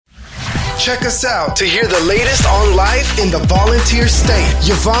Check us out to hear the latest on life in the volunteer state.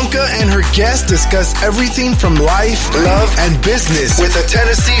 Yvanka and her guests discuss everything from life, love, and business with a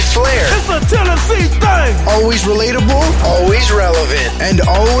Tennessee flair. It's a Tennessee thing! Always relatable, always relevant, and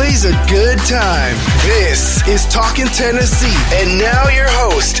always a good time. This is Talking Tennessee, and now your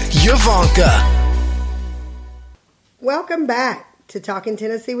host, Yvanka. Welcome back to Talking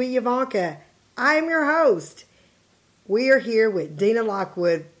Tennessee with Yvanka. I am your host. We are here with Dina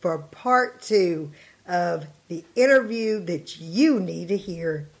Lockwood for part 2 of the interview that you need to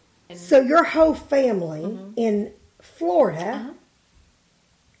hear. So your whole family in Florida,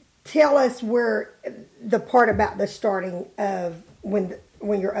 tell us where the part about the starting of when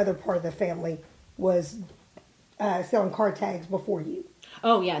your other part of the family was selling car tags before you.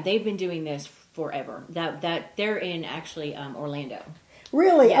 Oh yeah, they've been doing this forever. That they're in actually Orlando.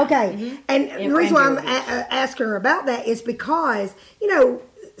 Really? Yeah. Okay. Mm-hmm. And the reason why I'm asking her about that is because,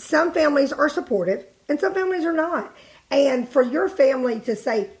 some families are supportive and some families are not. And for your family to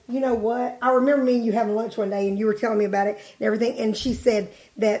say, you know what, I remember me and you having lunch one day and you were telling me about it and everything. And she said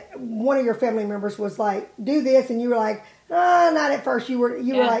that one of your family members was like, do this. And you were like, oh, not at first. You were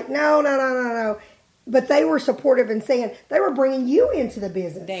like, no. But they were supportive and saying they were bringing you into the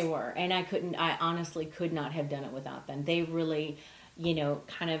business. They were. And I honestly could not have done it without them. They really,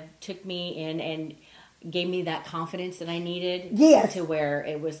 kind of took me in and gave me that confidence that I needed. Yes. To where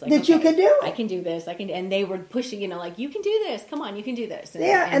it was like, that you could do it. I can do this. And they were pushing, like, you can do this. Come on, you can do this.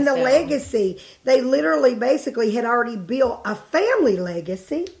 And the legacy, they literally basically had already built a family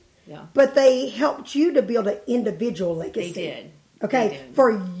legacy. Yeah. But they helped you to build an individual legacy. They did. Okay. They did.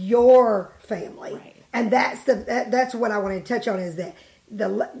 For your family. Right. And that's what I want to touch on is that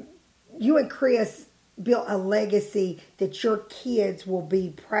you and Chris built a legacy that your kids will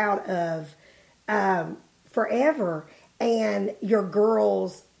be proud of forever. And your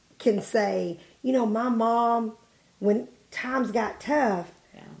girls can say, my mom, when times got tough,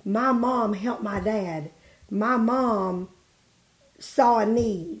 my mom helped my dad. My mom saw a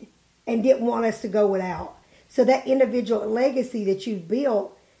need and didn't want us to go without. So that individual legacy that you've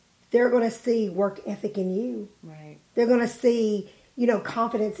built, they're going to see work ethic in you. Right. They're going to see,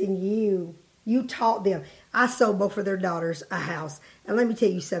 confidence in you. You taught them. I sold both of their daughters a house. And let me tell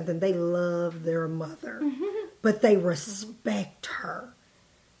you something. They love their mother. But they respect her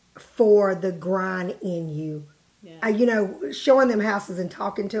for the grind in you. Yeah. Showing them houses and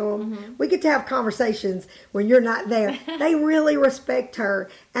talking to them. We get to have conversations when you're not there. They really respect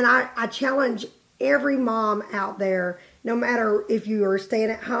her. And I challenge every mom out there, no matter if you are staying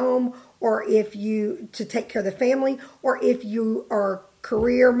at home or if you to take care of the family or if you are a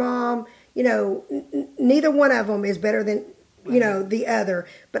career mom, neither one of them is better than, the other.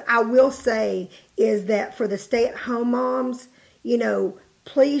 But I will say is that for the stay-at-home moms,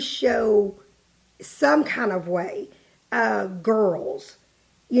 please show some kind of way, girls,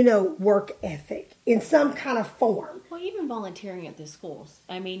 work ethic in some kind of form. Well, even volunteering at the schools.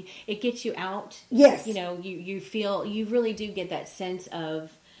 I mean, it gets you out. Yes. You feel, you really do get that sense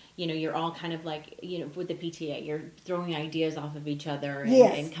of, you're all kind of like, with the PTA, you're throwing ideas off of each other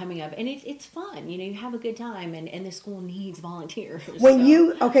and coming up. And it's fun. You have a good time. And the school needs volunteers.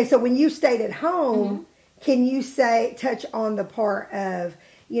 So when you stayed at home, can you touch on the part of,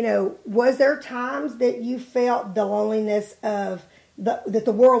 was there times that you felt the loneliness of that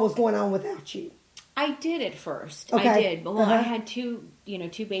the world was going on without you? I did at first. Okay. I did. But I had two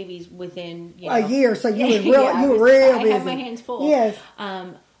babies within, a year. So you were real busy. I had my hands full. Yes.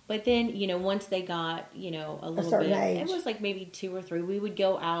 But then, once they got, a little bit, age. it was like maybe 2 or 3, we would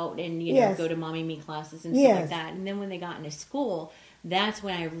go out and, go to Mommy Me classes and stuff like that. And then when they got into school, that's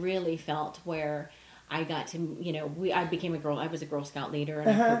when I really felt where I got to, I became I was a Girl Scout leader and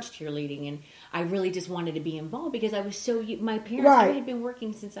I coached cheerleading, and I really just wanted to be involved because I was my parents, I had been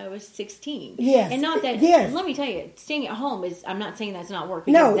working since I was 16. Yes. And not that, let me tell you, staying at home I'm not saying that's not work,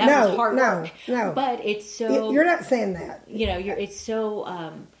 because that was hard work. No. But it's so. You're not saying that. It's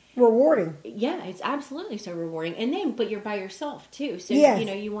so. Rewarding. Yeah, it's absolutely so rewarding. But you're by yourself too. So,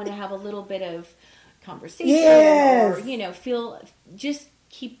 you want to have a little bit of conversation or, feel just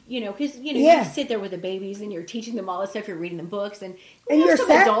keep, because, you sit there with the babies and you're teaching them all this stuff, you're reading them books and you're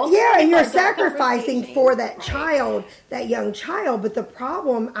adults. Yeah, and you're sacrificing for that child, that young child. But the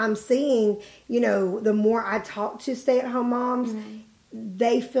problem I'm seeing, the more I talk to stay-at-home moms,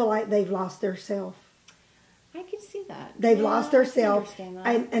 they feel like they've lost their self. I can see that. They've lost their self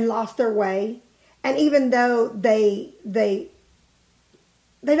and lost their way. And even though they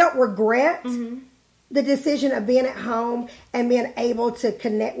don't regret the decision of being at home and being able to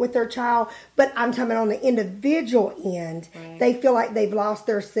connect with their child. But I'm talking about on the individual end, they feel like they've lost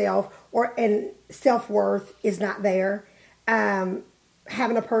their self, and self-worth is not there. Having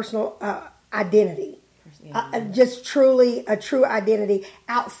a personal identity. Just truly a true identity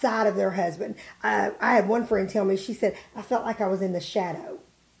outside of their husband. I had one friend tell me, she said, I felt like I was in the shadow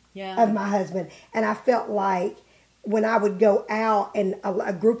of my husband. And I felt like when I would go out and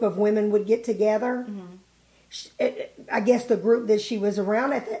a group of women would get together, I guess the group that she was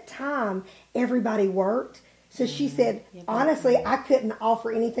around at that time, everybody worked. So she said, honestly, I couldn't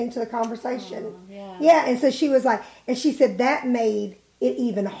offer anything to the conversation. And so she was like, and she said that made it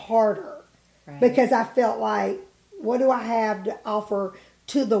even harder. Because I felt like, what do I have to offer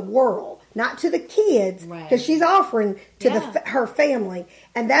to the world? Not to the kids, because she's offering to her family.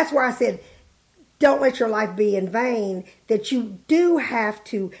 And that's where I said, don't let your life be in vain, that you do have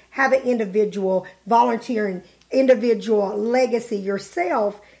to have an individual volunteering, individual legacy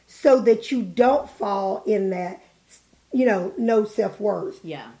yourself, so that you don't fall in that, no self-worth.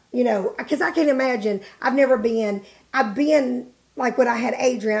 Because I can imagine, I've been like when I had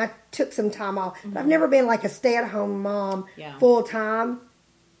Adrian, I took some time off. But I've never been like a stay-at-home mom full time.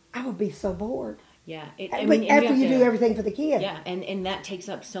 I would be so bored. After you do everything for the kid. And that takes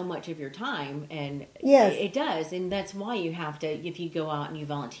up so much of your time. And it does. And that's why you have to, if you go out and you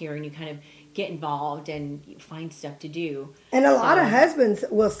volunteer and you kind of get involved and you find stuff to do. And a lot of husbands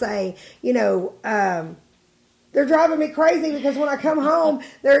will say, they're driving me crazy because when I come home,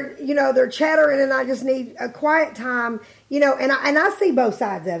 they're chattering and I just need a quiet time, and I see both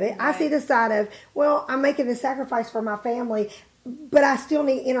sides of it. I see the side of, well, I'm making a sacrifice for my family, but I still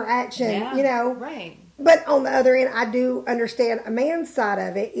need interaction, But on the other end, I do understand a man's side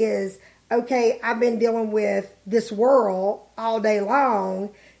of it is, okay, I've been dealing with this world all day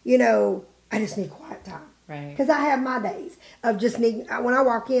long, I just need quiet time. Because I have my days of just needing, when I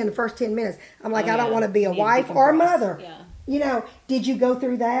walk in the first 10 minutes, I'm like, I don't want to be a wife or a mother. Did you go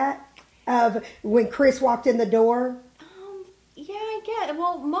through that of when Chris walked in the door? I get.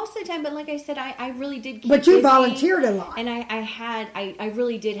 Well, most of the time, but like I said, I really did keep But you busy, volunteered a lot. And I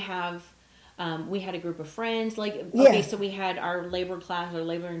really did have, we had a group of friends, so we had our labor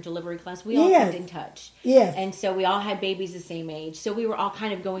and delivery class. We all kept in touch. And so we all had babies the same age. So we were all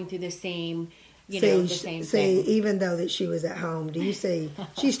kind of going through the same... the same thing. Even though that she was at home, do you see?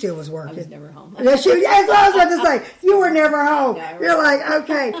 She still was working. I was never home. That's what I was about to say. You were never home. No, you're like,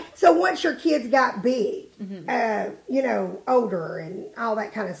 okay. So once your kids got big, older and all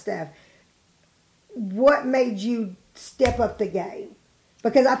that kind of stuff, what made you step up the game?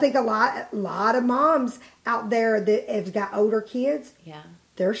 Because I think a lot of moms out there that have got older kids,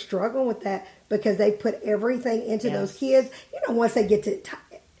 they're struggling with that because they put everything into those kids. Once they get to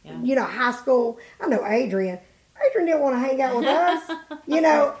high school. I know Adrian didn't want to hang out with us,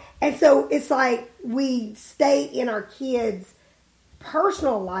 and so it's like we stay in our kids'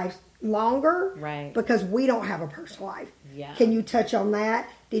 personal life longer, because we don't have a personal life. Can you touch on that?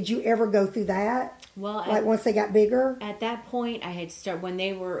 Did you ever go through that? Well, once they got bigger? At that point, I had started when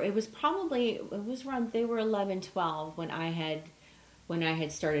they were. It was around they were 11, 12 when I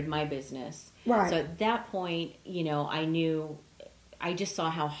had started my business. So at that point, I knew. I just saw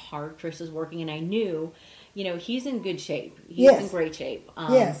how hard Chris was working, and I knew, he's in good shape. He's in great shape.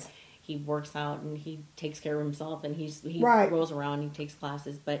 He works out and he takes care of himself, and he rolls around. He takes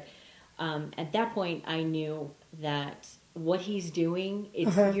classes, but at that point, I knew that what he's doing,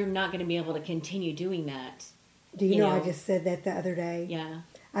 you're not going to be able to continue doing that. Do you know? I just said that the other day.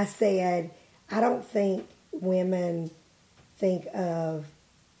 I said I don't think women think of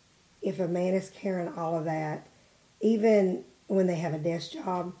if a man is carrying all of that, even when they have a desk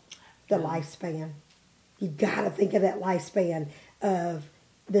job, the lifespan. You got to think of that lifespan of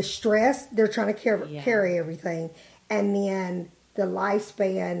the stress. They're trying to carry everything. And then the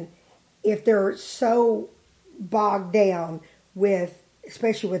lifespan, if they're so bogged down with,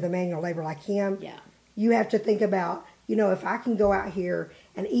 especially with a manual labor like him, you have to think about, if I can go out here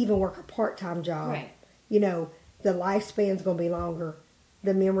and even work a part-time job, the lifespan's going to be longer.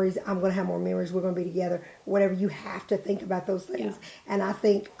 The memories, I'm going to have more memories. We're going to be together. Whatever. You have to think about those things. And I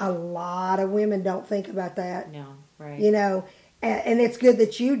think a lot of women don't think about that. No, right. And it's good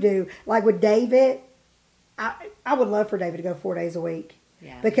that you do. Like with David, I would love for David to go 4 days a week.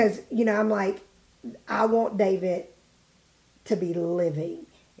 Because, I'm like, I want David to be living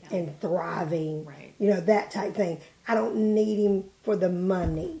and thriving. That type thing. I don't need him for the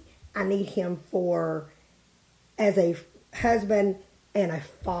money. I need him as a husband and a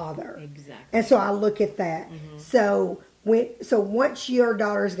father. Exactly. And so I look at that. So So once your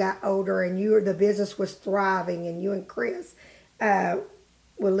daughters got older and the business was thriving and you and Chris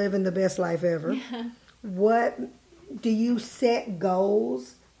were living the best life ever, what do you set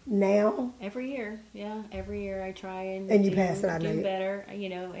goals now? Every year, every year I try and you pass it. I know do better,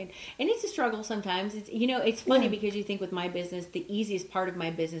 and it's a struggle sometimes. It's it's funny because you think with my business, the easiest part of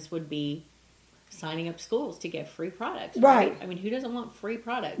my business would be signing up schools to get free products. Right? I mean, who doesn't want free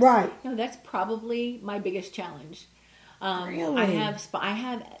products? Right. That's probably my biggest challenge. Really? I have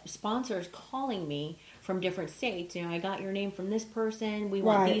sponsors calling me from different states. I got your name from this person. We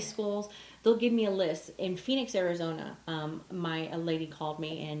want these schools. They'll give me a list. In Phoenix, Arizona, a lady called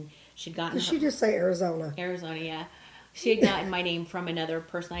me and she'd gotten... Did she just say Arizona? Arizona, yeah. She had gotten my name from another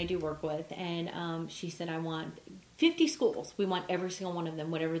person I do work with. And she said, I want 50 schools. We want every single one of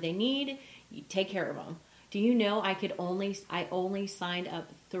them. Whatever they need, you take care of them. Do you know I only signed up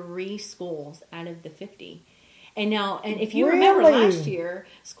 3 schools out of the 50. And if you remember last year,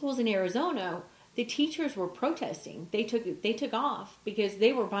 schools in Arizona... The teachers were protesting. They took off because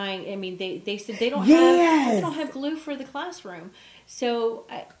they were buying. I mean, they said they don't have glue for the classroom. So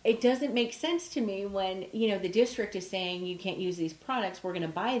it doesn't make sense to me when the district is saying you can't use these products. We're going to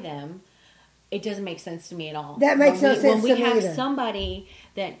buy them. It doesn't make sense to me at all. That makes no sense to me when we have either. Somebody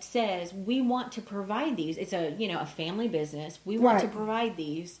that says we want to provide these. It's a family business. We want to provide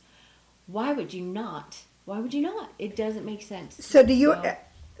these. Why would you not? Why would you not? It doesn't make sense. So do you?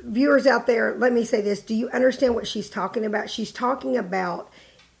 Viewers out there, let me say this. Do you understand what she's talking about? She's talking about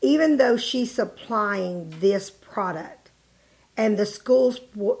even though she's supplying this product and the schools,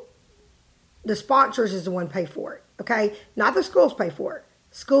 the sponsors is the one pay for it, okay? Not the schools pay for it.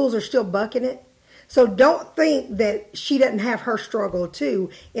 Schools are still bucking it. So don't think that she doesn't have her struggle too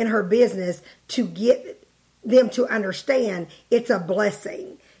in her business to get them to understand it's a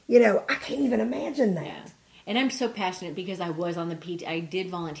blessing. I can't even imagine that. Yeah. And I'm so passionate because I was on the PT. I did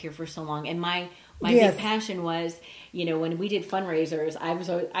volunteer for so long, and my big passion was, when we did fundraisers,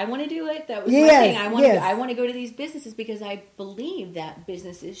 I want to do it. That was my thing. I want to go to these businesses because I believe that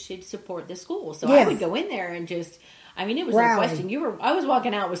businesses should support the school. So I would go in there and just. I mean, it was no question. I was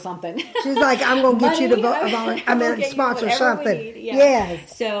walking out with something. She's like, I'm going to get you to sponsor something. Yeah.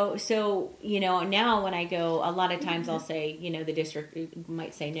 Yes. So now when I go, a lot of times I'll say, the district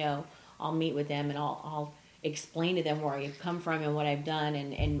might say no. I'll meet with them and I'll explain to them where I've come from and what I've done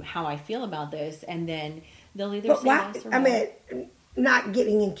and how I feel about this, and then they'll either say yes or no. I mean, not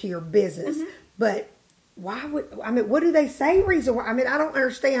getting into your business, but what do they say reason why? I mean, I don't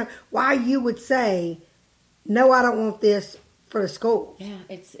understand why you would say, no, I don't want this for the schools. Yeah,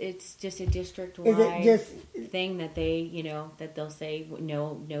 it's just a district-wide thing that they, that they'll say,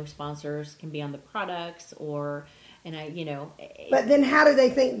 no sponsors can be on the products But then how do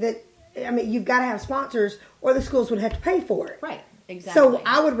they think that, I mean, you've got to have sponsors or the schools would have to pay for it. Right, exactly. So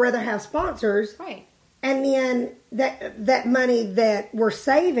I would rather have sponsors. Right. And then that money that we're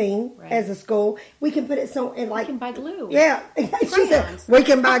saving as a school, we can put it we can buy glue. Yeah. She said, we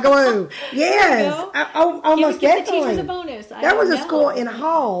can buy glue. Yes. Almost give definitely. The teachers a bonus. There was a school in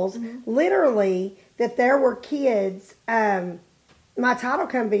Halls, literally, that there were kids, my title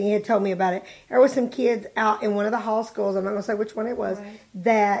company had told me about it. There was some kids out in one of the Hall schools, I'm not going to say which one it was,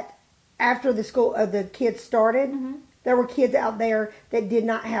 that after the kids started, there were kids out there that did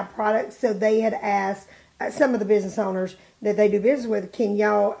not have products, so they had asked some of the business owners that they do business with, can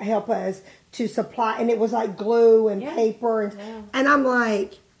y'all help us to supply? And it was like glue and paper. And I'm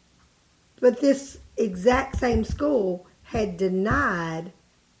like, but this exact same school had denied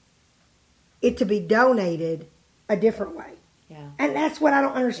it to be donated a different way. Yeah. And that's what I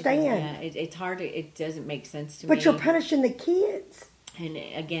don't understand. It's hard. It doesn't make sense to me. But you're punishing the kids. And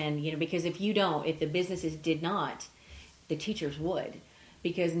again, because if the businesses did not, the teachers would,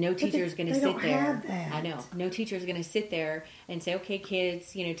 because no teacher is going to sit there. Have that. I know. No teacher is going to sit there and say, "Okay,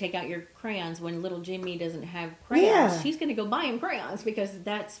 kids, take out your crayons." When little Jimmy doesn't have crayons, she's going to go buy him crayons because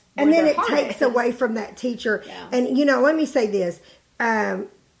that's. And then it takes away from that teacher. Yeah. And let me say this: a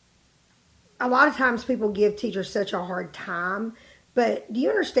lot of times people give teachers such a hard time, but do you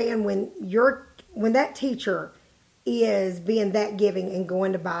understand when that teacher is being that giving and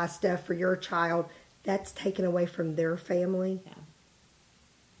going to buy stuff for your child? That's taken away from their family. Yeah.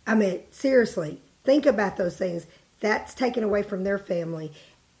 I mean, seriously, think about those things. That's taken away from their family.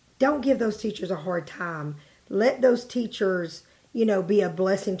 Don't give those teachers a hard time. Let those teachers, be a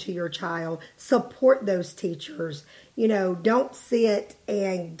blessing to your child. Support those teachers. Don't sit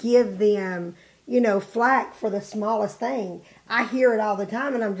and give them, flack for the smallest thing. I hear it all the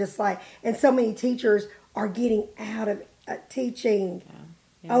time, and I'm just like, and so many teachers are getting out of teaching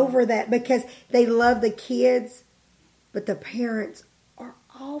over that because they love the kids but the parents are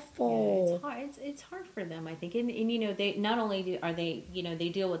awful. Yeah, it's hard. It's hard for them, I think. And they not only are they, they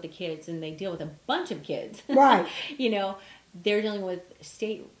deal with the kids and they deal with a bunch of kids. Right. They're dealing with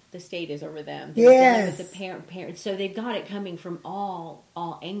the state is over them. They're dealing with the parents. So they've got it coming from all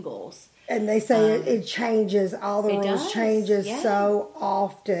angles. And they say it changes, all the rules changes so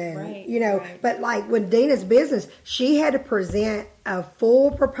often, right, right. But like when Dina's business, she had to present a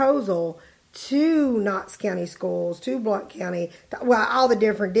full proposal to Knox County schools, to Blount County, all the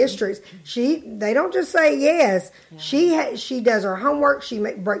different districts. They don't just say yes. Yeah. She does her homework. She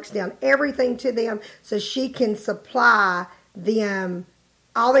breaks down everything to them so she can supply them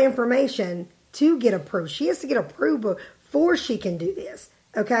all the information to get approved. She has to get approved before she can do this.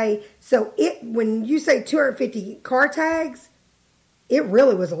 Okay, so when you say 250 car tags, it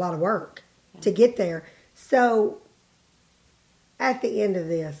really was a lot of work to get there. So at the end of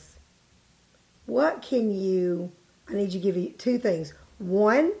this, I need to give you two things.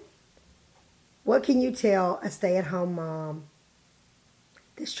 One, what can you tell a stay-at-home mom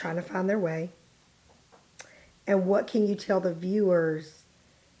that's trying to find their way? And what can you tell the viewers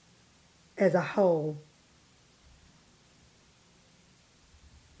as a whole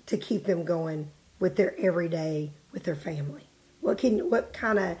to keep them going with their everyday, with their family? What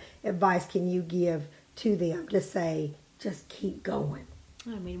kind of advice can you give to them to say, just keep going?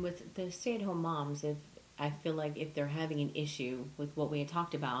 I mean, with the stay-at-home moms, I feel like if they're having an issue with what we had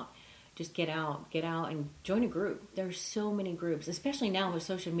talked about, just get out and join a group. There's so many groups, especially now with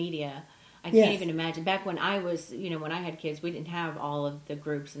social media. I can't even imagine. Back when I was, when I had kids, we didn't have all of the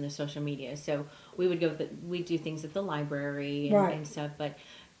groups and the social media. So we would we'd do things at the library and stuff, but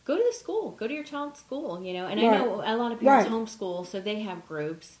go to the school. Go to your child's school, and I know a lot of parents homeschool, so they have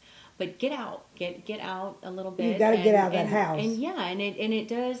groups. But get out, get out a little bit. You got to get out of that house. And it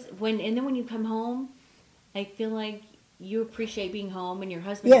does then when you come home, I feel like you appreciate being home, and your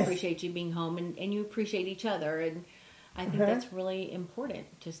husband appreciates you being home, and you appreciate each other. And I think that's really important,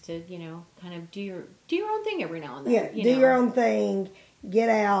 just to kind of do your own thing every now and then. Yeah, do your own thing. Get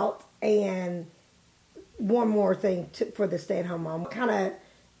out. And one more thing for the stay-at-home mom. What kind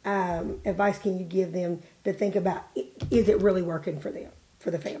of advice can you give them to think about, is it really working for them, for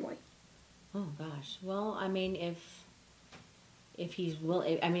the family? Oh gosh. Well, I mean, if he's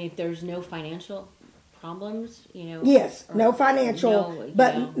willing, if there's no financial problems, Yes, no financial,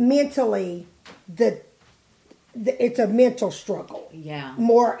 but mentally, it's a mental struggle. Yeah.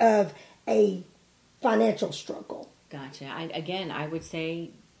 More of a financial struggle. Gotcha. I would say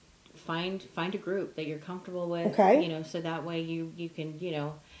find a group that you're comfortable with. Okay. So that way you can,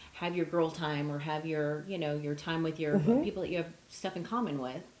 have your girl time, or have your, your time with your people that you have stuff in common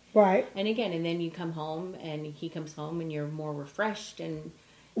with. Right. And then you come home, and he comes home, and you're more refreshed, and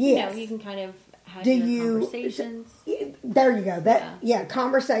you can kind of have your conversations. There you go.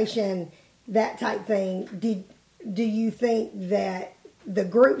 Conversation, that type thing. Do you think that the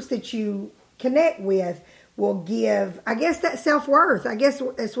groups that you connect with will give, I guess, that self-worth? I guess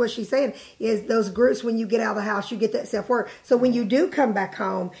that's what she's saying, is those groups, when you get out of the house, you get that self-worth. So when you do come back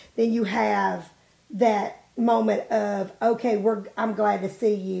home, then you have that moment of, okay, I'm glad to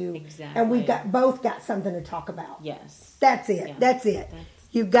see you. Exactly. And we've both got something to talk about. Yes. That's it. Yeah. That's it.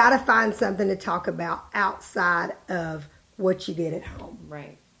 You've got to find something to talk about outside of what you did at home.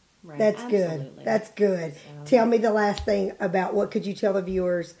 Right. That's Absolutely. good. That's good. Tell me the last thing about what could you tell the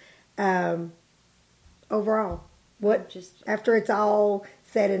viewers overall? After it's all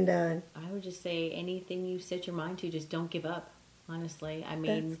said and done? I would just say anything you set your mind to, just don't give up. Honestly,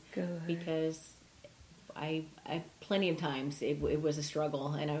 that's good. Because I plenty of times it was a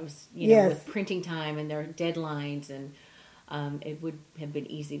struggle, and I was with printing time and their deadlines, and it would have been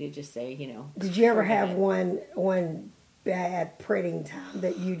easy to just say Did you ever have one bad printing time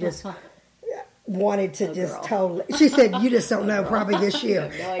that you just wanted to totally? She said, "You just don't know." Probably this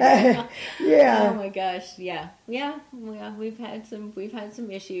year. No idea. Yeah. Oh my gosh. Yeah. We've had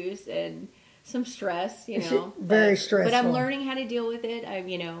some issues and some stress. Very stressful. But I'm learning how to deal with it. I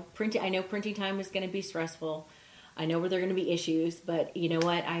know printing time is going to be stressful. I know where there are going to be issues, but you know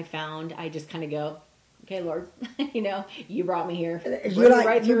what? I just kind of go, okay, Lord, you brought me here. You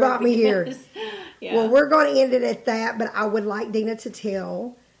brought me here. Yeah. Well, we're going to end it at that, but I would like Dina to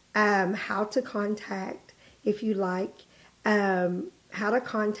tell how to contact, if you like, how to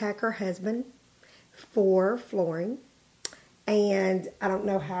contact her husband for flooring. And I don't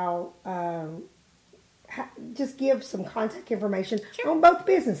know how just give some contact information on both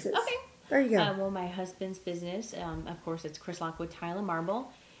businesses. Okay. There you go. Well, my husband's business, of course, it's Chris Lockwood Tile and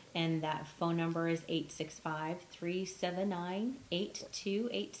Marble. And that phone number is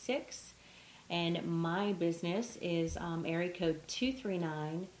 865-379-8286. And my business is area code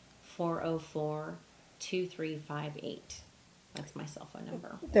 239-404-2358. That's my cell phone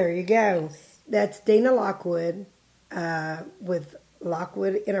number. There you go. That's Dina Lockwood with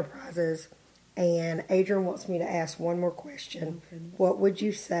Lockwood Enterprises. And Adrian wants me to ask one more question. Oh, what would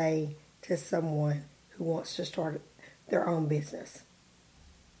you say to someone who wants to start their own business?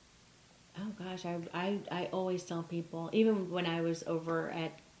 Oh, gosh. I always tell people, even when I was over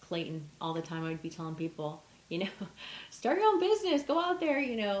at Clayton all the time, I would be telling people, start your own business. Go out there,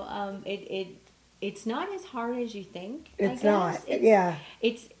 It's not as hard as you think. It's not. Yeah.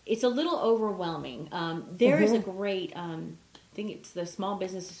 It's a little overwhelming. There is a great, I think it's the Small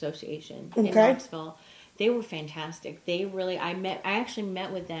Business Association in Knoxville. They were fantastic. They really, I actually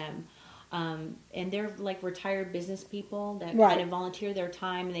met with them. And they're like retired business people that kind of volunteer their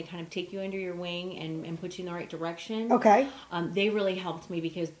time, and they kind of take you under your wing and put you in the right direction. Okay. They really helped me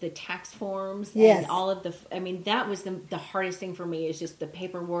because the tax forms and all of that was the hardest thing for me, is just the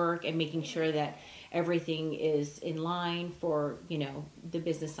paperwork and making sure that everything is in line for, the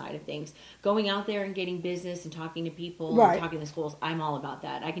business side of things. Going out there and getting business and talking to people and talking to schools, I'm all about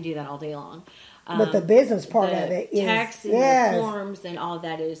that. I can do that all day long. But the business part of it is tax and the forms and all of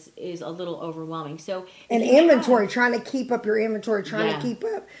that is a little overwhelming. So and inventory, trying to keep up your inventory, trying to keep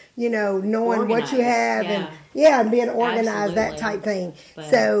up, knowing organized, what you have and being organized, that type thing. But,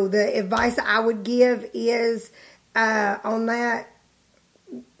 so the advice I would give is on that.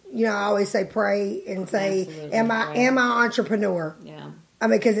 I always say pray and say, am I an entrepreneur? Yeah.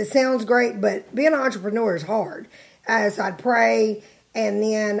 Because it sounds great, but being an entrepreneur is hard. So I'd pray, and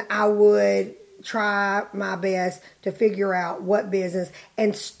then I would try my best to figure out what business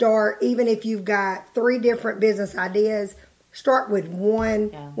and start. Even if you've got 3 different business ideas, start with one.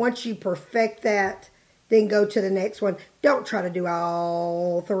 Yeah. Once you perfect that, then go to the next one. Don't try to do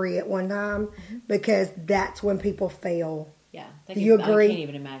all 3 at one time, because that's when people fail. Yeah. Do you agree? I can't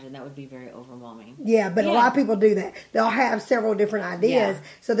even imagine. That would be very overwhelming. Yeah, but a lot of people do that. They'll have several different ideas,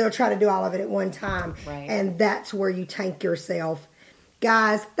 so they'll try to do all of it at one time. Right. And that's where you tank yourself.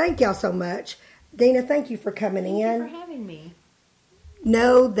 Guys, thank y'all so much. Dina, thank you for coming in. Thank you for having me.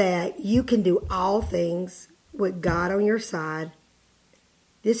 Know that you can do all things with God on your side.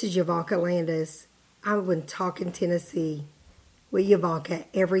 This is Yvanka Landis. I've been talking Tennessee with Yvanka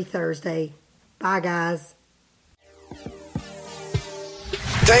every Thursday. Bye, guys.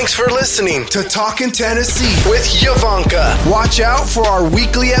 Thanks for listening to Talkin' Tennessee with Yvanka. Watch out for our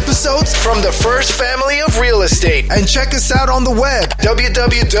weekly episodes from the First Family of Real Estate, and check us out on the web,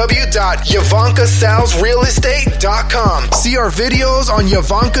 www.YvankaSalesRealEstate.com. See our videos on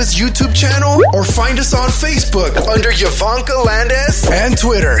Yvanka's YouTube channel, or find us on Facebook under Yvanka Landis, and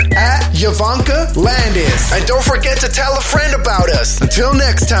Twitter at Yvanka Landis. And don't forget to tell a friend about us. Until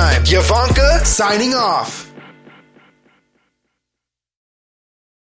next time, Yvanka signing off.